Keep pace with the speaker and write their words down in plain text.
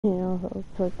You know,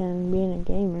 fucking being a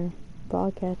gamer,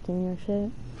 broadcasting your shit.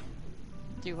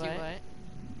 Do what?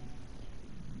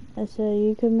 I said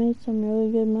you could make some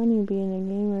really good money being a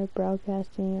gamer,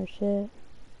 broadcasting your shit.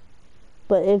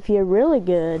 But if you're really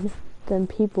good, then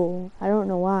people, I don't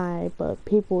know why, but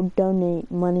people donate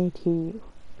money to you.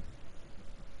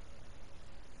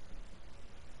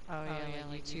 Oh yeah,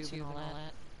 like YouTube and all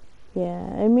that.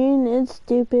 Yeah, I mean, it's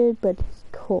stupid, but it's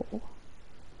cool.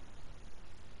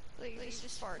 Like, he's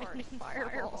just farting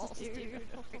fireballs, dude.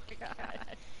 Oh my god.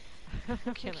 I'm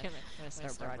gonna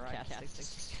start broadcasting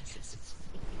just because it's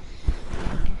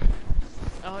funny.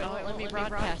 Oh, it won't let me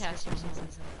broadcast for some reason.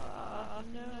 Oh,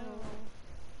 no.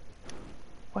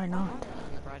 Why not?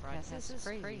 Broadcast. This is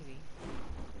crazy.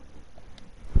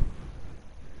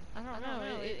 I don't know.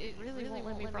 It really won't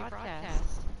let me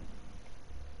broadcast.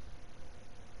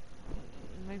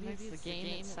 Maybe it's the game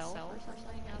itself or something?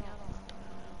 I don't know.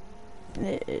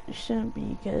 It shouldn't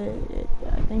be, because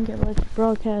I think it lets you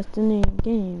broadcast in the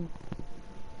game.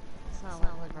 It's not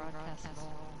letting me broadcast at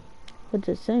all. What's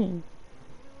it saying?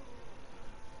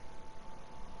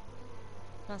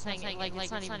 It's not saying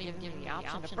it's not even giving me the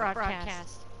option to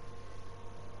broadcast.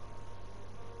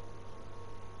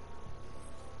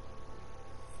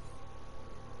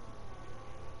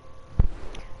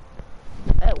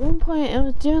 At one point, it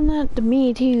was doing that to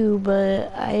me too,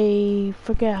 but I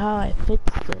forget how I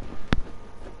fixed it.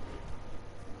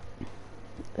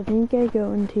 I think I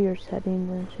go into your settings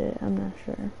and shit, I'm not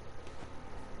sure.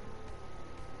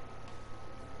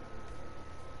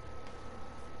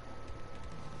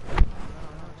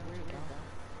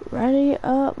 Ready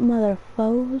up,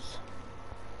 motherfuckers.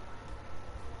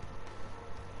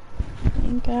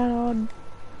 Ain't got all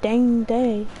dang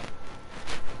day.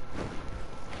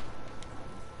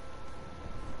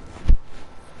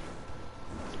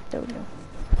 There we go.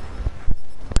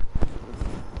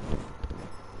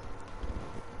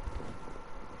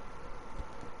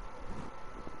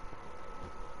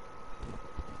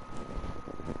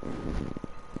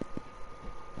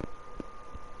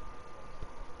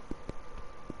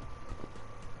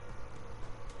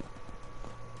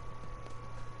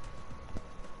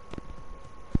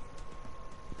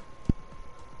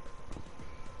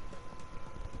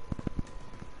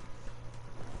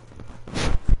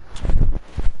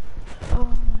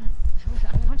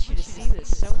 I want you to see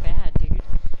this so bad, dude.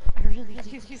 I really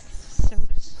do. This is so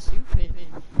stupid.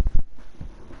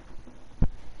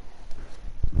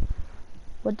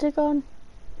 What's it called?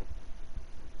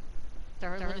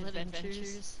 Starlit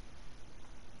Adventures.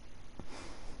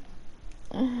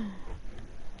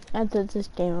 After this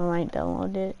game, I might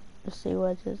download it to see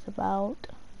what it's about.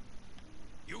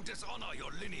 You dishonor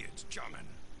your lineage, German.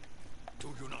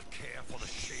 Do you not care for the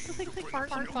shame you bring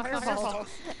Farting upon fireballs.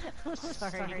 I'm yourself?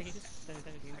 sorry. I've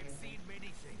seen many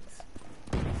things,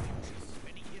 many futures,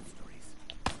 many histories.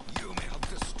 You may have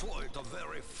destroyed the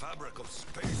very fabric of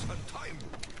space and time.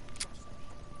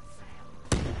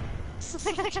 It's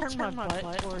like I turned my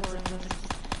butt towards him.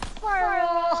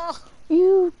 Fireball!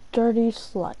 You dirty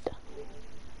slut.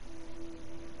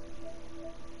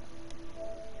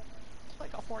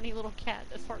 Like a horny little cat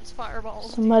that farts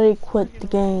fireballs. Somebody quit the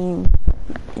game.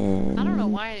 And I don't know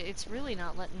why it's really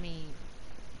not letting me.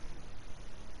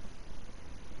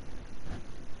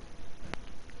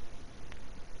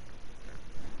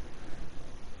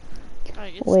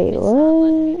 Wait, it's not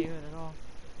letting me what? do it at all.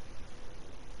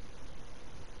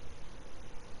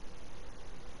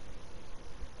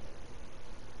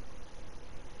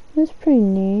 That's pretty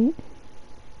neat.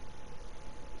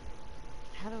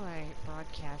 How do I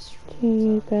broadcast from Can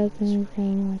you the grab main screen?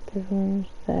 anything like the room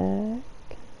stack?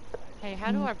 Hey,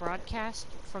 how do I broadcast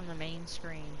from the main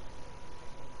screen?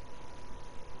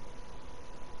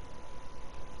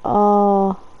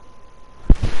 I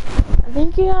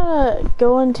think you gotta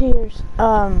go into your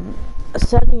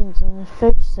settings and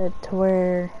fix it to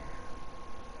where.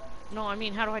 No, I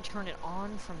mean, how do I turn it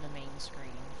on from the main screen?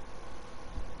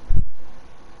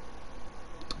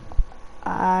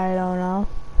 I don't know.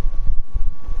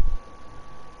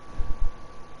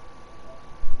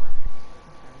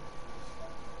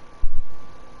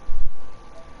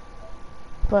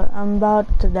 But I'm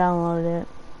about to download it.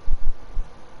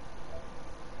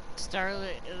 The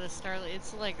Starlit,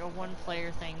 it's like a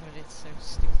one-player thing, but it's so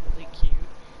stupidly cute.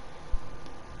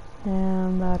 Yeah,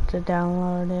 I'm about to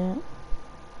download it.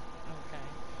 Okay.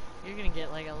 You're gonna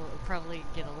get like probably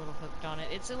get a little hooked on it.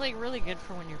 It's like really good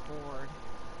for when you're bored.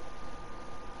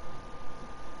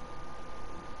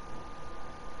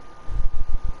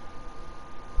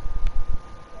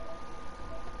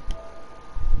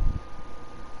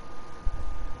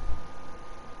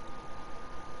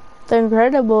 The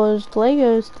Incredibles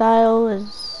Lego style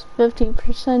is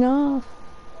 50% off.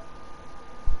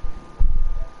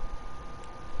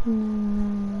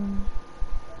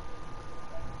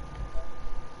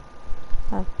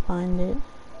 I find it.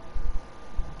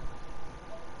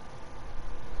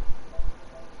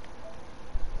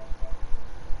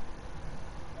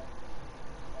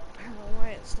 I don't know why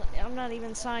it's not, I'm not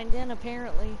even signed in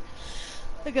apparently.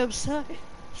 Like I'm signed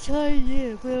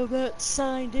in, but I'm not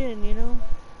signed in, you know?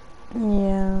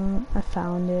 Yeah, I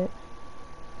found it.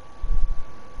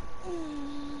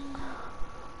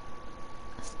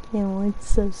 This game looks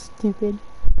so stupid.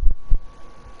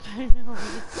 I know,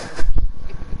 it's so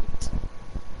cute.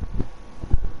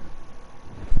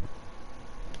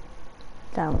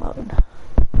 Download.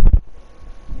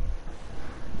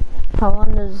 How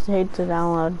long does it take to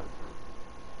download?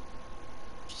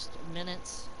 Just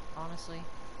minutes, honestly.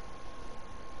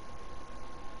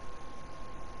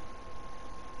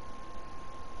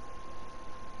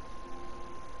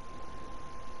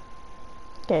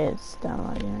 Okay, it's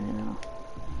downloading right now.